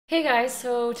Hey guys,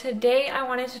 so today I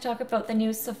wanted to talk about the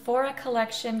new Sephora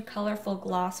Collection Colourful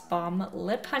Gloss Balm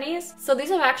Lip Honeys. So these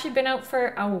have actually been out for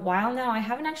a while now. I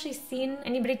haven't actually seen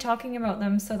anybody talking about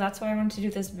them, so that's why I wanted to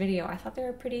do this video. I thought they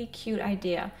were a pretty cute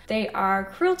idea. They are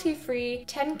cruelty-free,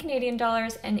 10 Canadian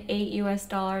dollars and 8 US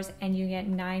dollars, and you get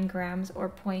 9 grams or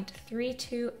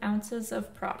 0.32 ounces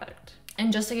of product.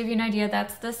 And just to give you an idea,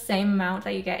 that's the same amount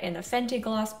that you get in the Fenty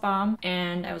Gloss Balm.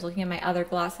 And I was looking at my other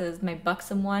glosses, my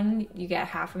Buxom one, you get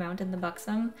half amount in the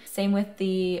Buxom. Same with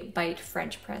the Bite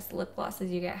French Press lip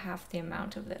glosses, you get half the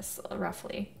amount of this,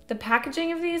 roughly. The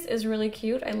packaging of these is really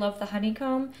cute. I love the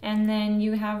honeycomb. And then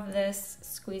you have this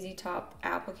squeezy top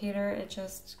applicator. It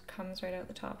just comes right out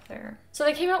the top there. So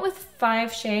they came out with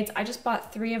 5 shades. I just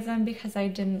bought 3 of them because I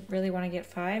didn't really want to get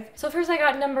 5. So first I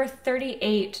got number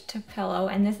 38 to Pillow,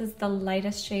 and this is the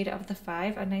lightest shade of the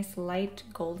 5, a nice light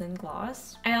golden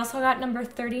gloss. I also got number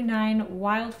 39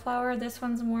 Wildflower. This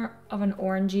one's more of an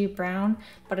orangey brown,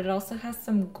 but it also has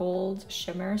some gold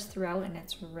shimmers throughout, and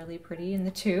it's really pretty in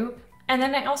the tube. And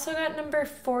then I also got number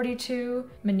 42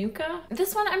 Manuka.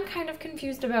 This one I'm kind of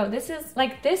confused about. This is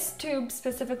like, this tube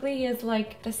specifically is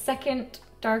like the second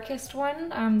darkest one.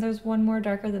 There's one more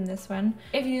darker than this one.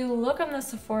 If you look on the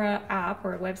Sephora app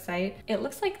or website, it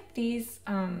looks like these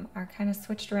are kind of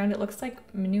switched around. It looks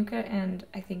like Manuka and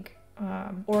I think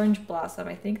Orange Blossom.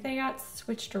 I think they got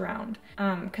switched around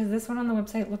because this one on the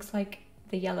website looks like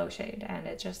the yellow shade and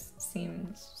it just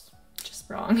seems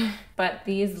just wrong. But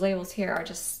these labels here are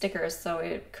just stickers, so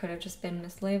it could have just been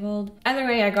mislabeled. Either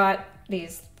way, I got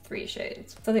these 3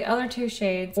 shades. So the other 2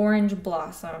 shades, Orange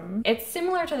Blossom. It's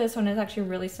similar to this one. It's actually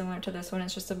really similar to this one.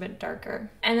 It's just a bit darker.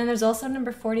 And then there's also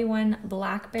number 41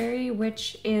 Blackberry,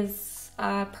 which is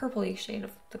a purpley shade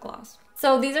of the gloss.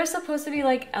 So these are supposed to be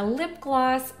like a lip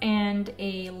gloss and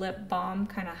a lip balm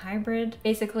kind of hybrid.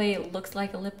 Basically, it looks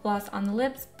like a lip gloss on the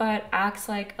lips, but acts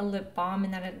like a lip balm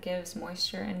in that it gives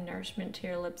moisture and nourishment to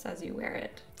your lips as you wear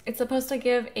it. It's supposed to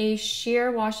give a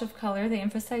sheer wash of color. They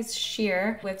emphasize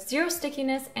sheer with 0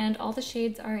 stickiness, and all the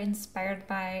shades are inspired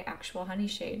by actual honey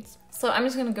shades. So I'm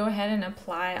just gonna go ahead and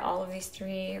apply all of these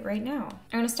 3 right now.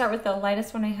 I'm gonna start with the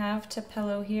lightest one I have to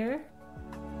Pillow here.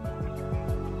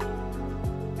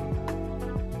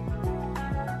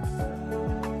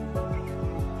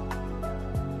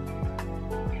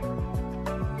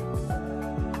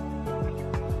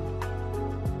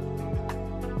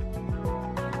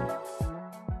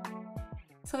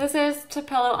 So this is to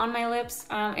Pillow on my lips.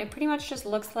 It pretty much just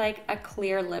looks like a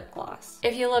clear lip gloss.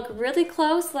 If you look really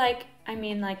close, like an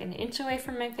inch away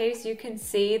from my face, you can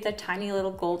see the tiny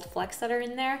little gold flecks that are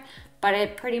in there, but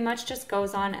it pretty much just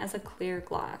goes on as a clear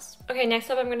gloss. Okay, next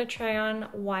up I'm gonna try on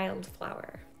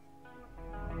Wildflower.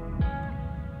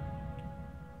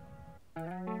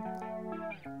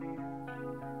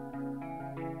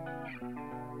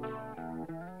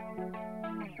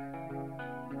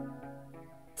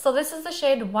 So this is the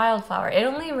shade Wildflower. It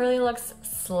only really looks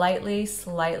slightly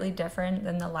different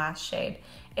than the last shade.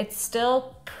 It's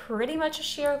still pretty much a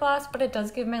sheer gloss, but it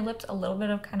does give my lips a little bit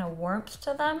of kind of warmth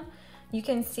to them. You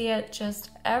can see it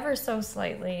just ever so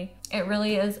slightly. It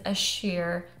really is a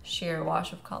sheer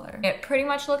wash of color. It pretty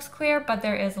much looks clear, but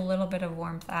there is a little bit of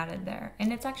warmth added there.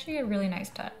 And it's actually a really nice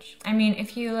touch. I mean,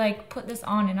 if you like put this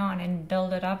on and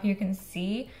build it up, you can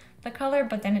see the color,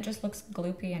 but then it just looks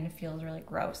gloopy and it feels really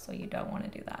gross, so you don't want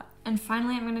to do that. And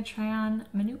finally, I'm gonna try on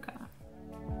Manuka.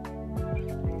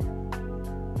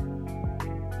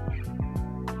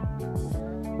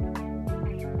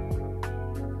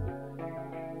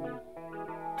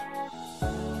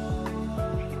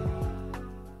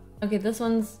 Okay, this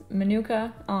one's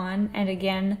Manuka on, and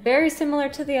again, very similar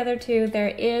to the other 2. There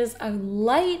is a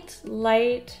light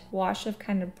wash of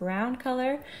kind of brown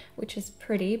color, which is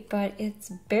pretty, but it's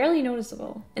barely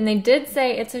noticeable. And they did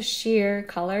say it's a sheer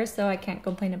color, so I can't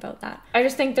complain about that. I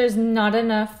just think there's not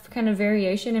enough kind of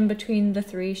variation in between the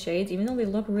 3 shades. Even though they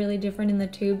look really different in the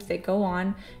tubes, they go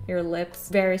on your lips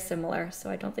very similar,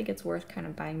 so I don't think it's worth kind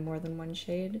of buying more than 1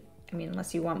 shade. I mean,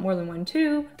 unless you want more than 1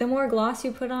 tube. The more gloss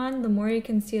you put on, the more you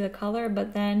can see the color,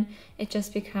 but then it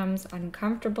just becomes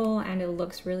uncomfortable and it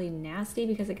looks really nasty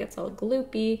because it gets all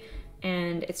gloopy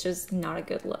and it's just not a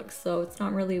good look. So it's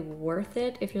not really worth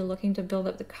it. If you're looking to build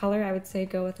up the color, I would say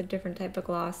go with a different type of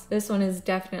gloss. This one is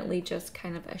definitely just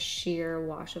kind of a sheer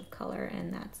wash of color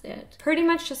and that's it. Pretty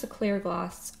much just a clear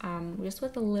gloss, just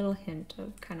with a little hint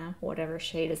of kind of whatever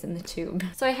shade is in the tube.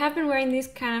 So I have been wearing these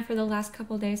kind of for the last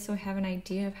couple days, so I have an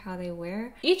idea of how they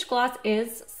wear. Each gloss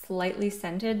is slightly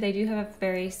scented. They do have a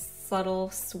very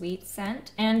subtle sweet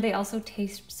scent, and they also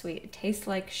taste sweet. It tastes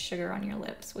like sugar on your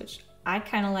lips, which I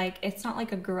kind of like. It's not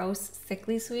like a gross,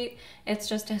 sickly sweet. It's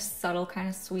just a subtle kind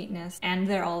of sweetness, and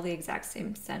they're all the exact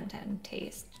same scent and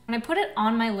taste. When I put it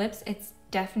on my lips, it's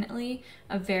definitely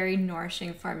a very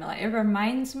nourishing formula. It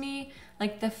reminds me,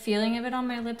 like the feeling of it on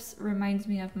my lips reminds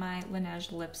me of my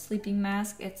Laneige lip sleeping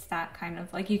mask. It's that kind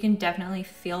of, like, you can definitely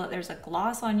feel that there's a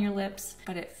gloss on your lips,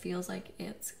 but it feels like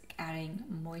it's adding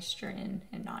moisture in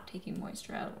and not taking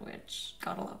moisture out, which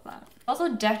gotta love that.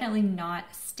 Also definitely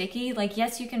not sticky. Like,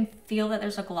 yes, you can feel that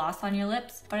there's a gloss on your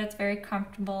lips, but it's very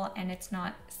comfortable and it's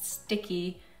not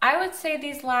sticky. I would say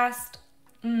these last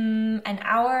an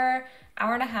hour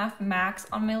and a half max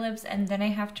on my lips, and then I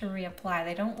have to reapply.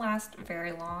 They don't last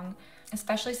very long,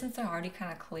 especially since they're already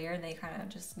kind of clear. They kind of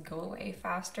just go away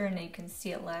faster and you can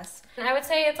see it less. And I would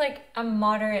say it's like a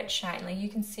moderate shine. Like, you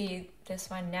can see this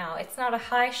one now. It's not a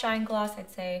high shine gloss. I'd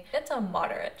say it's a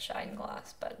moderate shine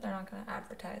gloss, but they're not going to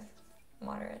advertise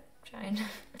moderate shine.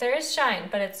 There is shine,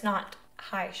 but it's not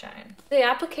high shine. The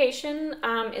application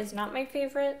is not my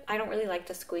favorite. I don't really like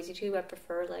the squeezy tube. I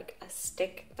prefer like a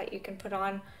stick that you can put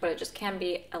on, but it just can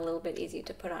be a little bit easy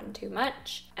to put on too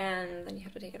much, and then you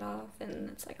have to take it off, and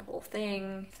it's like a whole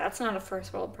thing. If that's not a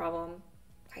first world problem,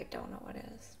 I don't know what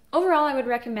is. Overall, I would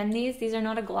recommend these. These are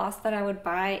not a gloss that I would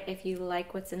buy if you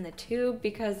like what's in the tube,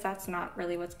 because that's not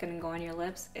really what's going to go on your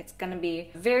lips. It's going to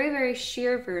be a very, very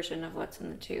sheer version of what's in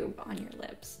the tube on your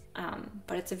lips.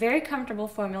 But it's a very comfortable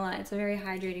formula. It's a very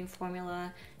hydrating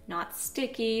formula, not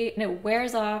sticky, and it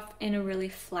wears off in a really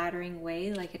flattering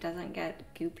way. Like, it doesn't get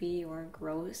goopy or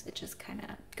gross. It just kind of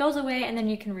goes away, and then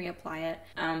you can reapply it.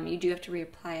 You do have to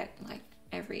reapply it like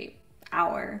every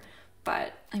hour.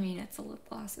 But I mean, it's a lip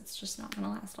gloss. It's just not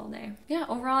gonna last all day. Yeah,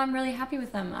 overall, I'm really happy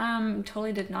with them.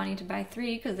 Totally did not need to buy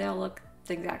 3 because they all look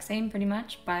the exact same pretty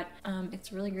much, but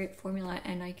it's a really great formula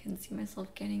and I can see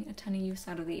myself getting a ton of use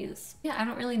out of these. Yeah, I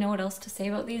don't really know what else to say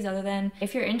about these other than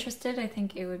if you're interested, I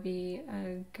think it would be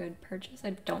a good purchase.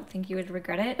 I don't think you would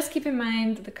regret it. Just keep in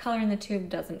mind the color in the tube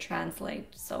doesn't translate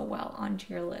so well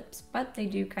onto your lips, but they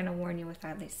do kind of warn you with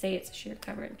that. They say it's sheer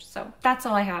coverage. So that's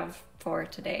all I have for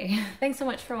today. Thanks so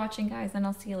much for watching, guys, and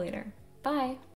I'll see you later. Bye!